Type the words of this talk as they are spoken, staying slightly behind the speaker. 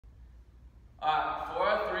For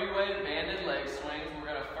our three-way banded leg swings, we're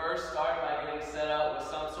going to first start by getting set up with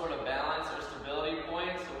some sort of balance or stability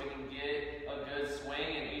point so we can get a good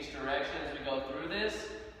swing in each direction as we go through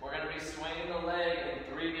this. We're going to be swinging the leg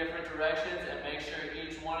in 3 different directions and make sure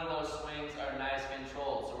each one of those swings are nice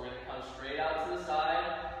controlled. So we're going to come straight out to the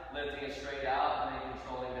side, lifting it straight